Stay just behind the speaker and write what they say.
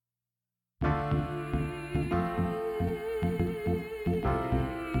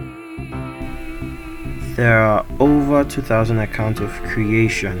There are over 2,000 accounts of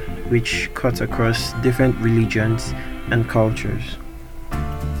creation which cut across different religions and cultures.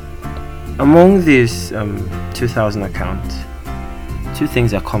 Among these 2,000 accounts, two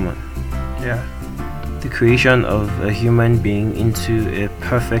things are common. The creation of a human being into a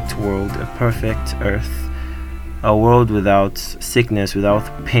perfect world, a perfect earth, a world without sickness,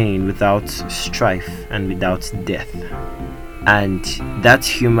 without pain, without strife, and without death. And that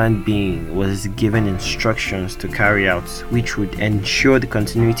human being was given instructions to carry out which would ensure the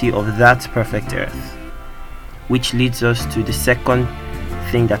continuity of that perfect earth. Which leads us to the second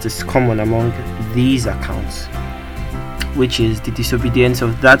thing that is common among these accounts, which is the disobedience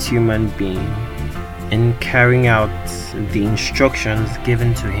of that human being in carrying out the instructions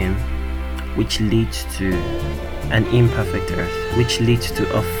given to him, which leads to an imperfect earth, which leads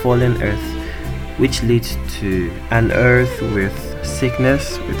to a fallen earth, which leads to an earth with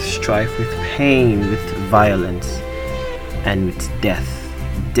sickness, with strife, with pain, with violence, and with death.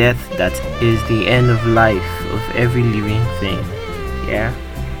 Death that is the end of life of every living thing.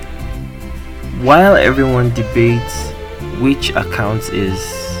 While everyone debates which account is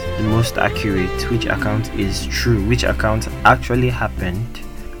the most accurate, which account is true, which account actually happened,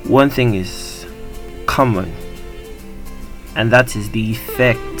 one thing is common, and that is the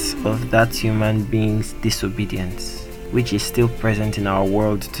effect of that human being's disobedience, which is still present in our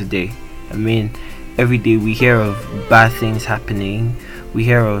world today. I mean, every day we hear of bad things happening, we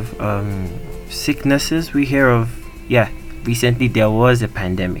hear of sicknesses, we hear of, recently there was a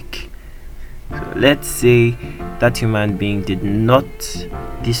pandemic. So let's say that human being did not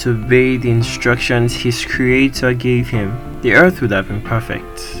disobey the instructions his creator gave him. The earth would have been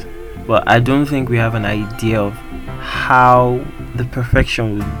perfect, but I don't think we have an idea of how the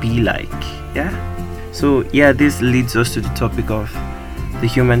perfection would be like. So this leads us to the topic of the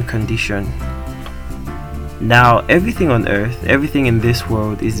human condition. Now, everything on earth, everything in this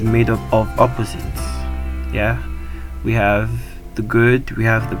world is made up of opposites. We have the good, we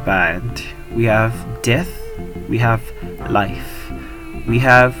have the bad, we have death, we have life, we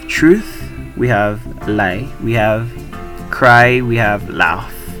have truth, we have lie, we have cry, we have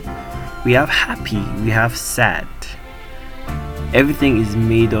laugh, we have happy, we have sad. Everything is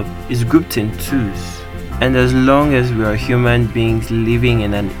made up, is grouped in twos. And as long as we are human beings living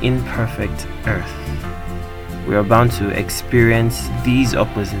in an imperfect earth, we are bound to experience these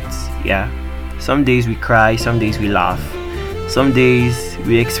opposites. Some days we cry, some days we laugh, some days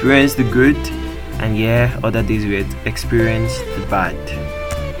we experience the good, and other days we experience the bad.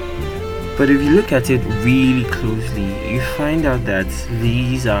 But if you look at it really closely, you find out that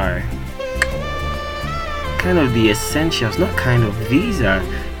these are kind of the essentials, these are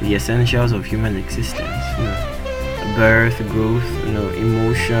the essentials of human existence. Birth, growth,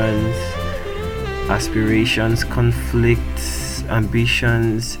 emotions, aspirations, conflicts,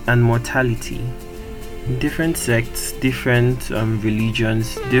 ambitions, and mortality. Different sects, different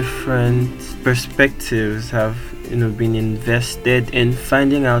religions, different perspectives have been invested in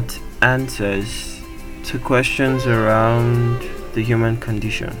finding out answers to questions around the human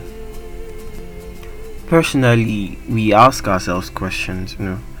condition. Personally, we ask ourselves questions,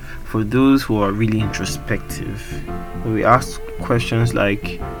 for those who are really introspective. We ask questions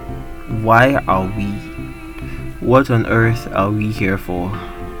like, why are we? What on earth are we here for?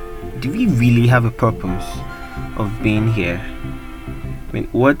 Do we really have a purpose of being here?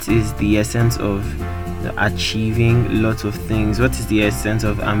 What is the essence of achieving lots of things? What is the essence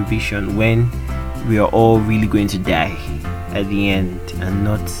of ambition when we are all really going to die at the end and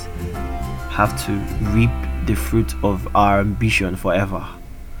not have to reap the fruit of our ambition forever?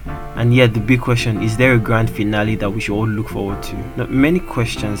 And yet the big question, is there a grand finale that we should all look forward to? Many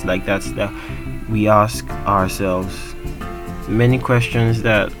questions like that we ask ourselves. Many questions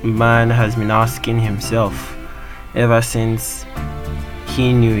that man has been asking himself ever since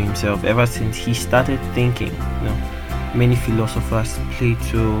he knew himself, ever since he started thinking. Many philosophers,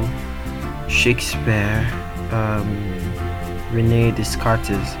 Plato, Shakespeare, Rene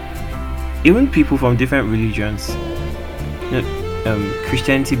Descartes, even people from different religions.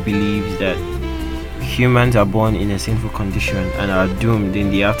 Christianity believes that humans are born in a sinful condition and are doomed in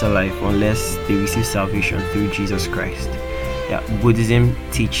the afterlife unless they receive salvation through Jesus Christ. Buddhism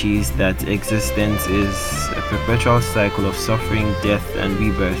teaches that existence is a perpetual cycle of suffering, death, and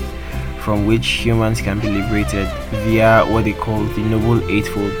rebirth, from which humans can be liberated via what they call the Noble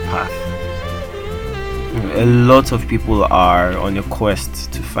Eightfold Path. A lot of people are on a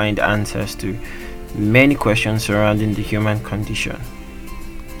quest to find answers to many questions surrounding the human condition.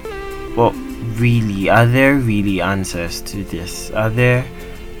 But really, are there really answers to this? Are there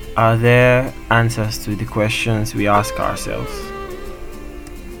Are there answers to the questions we ask ourselves?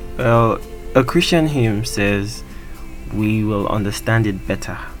 Well, a Christian hymn says, "We will understand it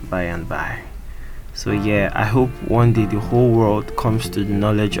better by and by." So, yeah, I hope one day the whole world comes to the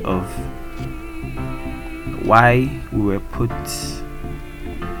knowledge of why we were put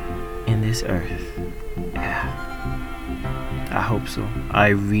in this earth. Yeah, I hope so. I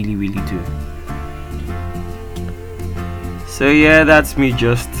really, really do. So, yeah, that's me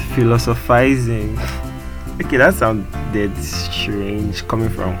just philosophizing. Okay, that sounded strange coming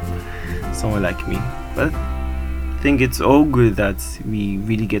from someone like me, but I think it's all good that we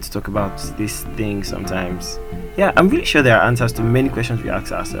really get to talk about this thing sometimes. Yeah, I'm really sure there are answers to many questions we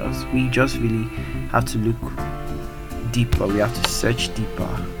ask ourselves. We just really have to look deeper, we have to search deeper.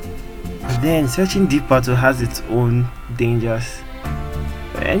 But then searching deeper too has its own dangers.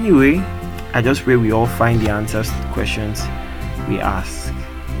 But anyway, I just pray we all find the answers to the questions we ask.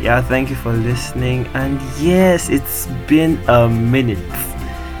 Yeah, thank you for listening. And yes, it's been a minute.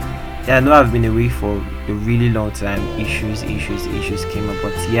 Yeah, I know I've been away for a really long time. Issues came up,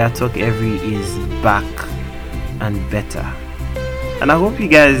 but yeah, Talk Every is back and better. And I hope you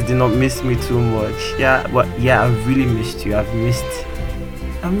guys did not miss me too much. Yeah, but yeah, I've really missed you. I've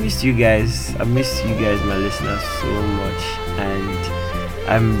missed you guys. I missed you guys, my listeners, so much. And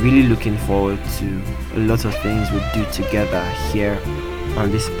I'm really looking forward to a lot of things we'll do together here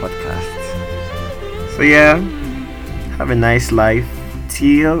on this podcast. So yeah, have a nice life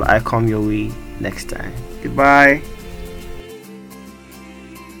till I come your way next time. Goodbye.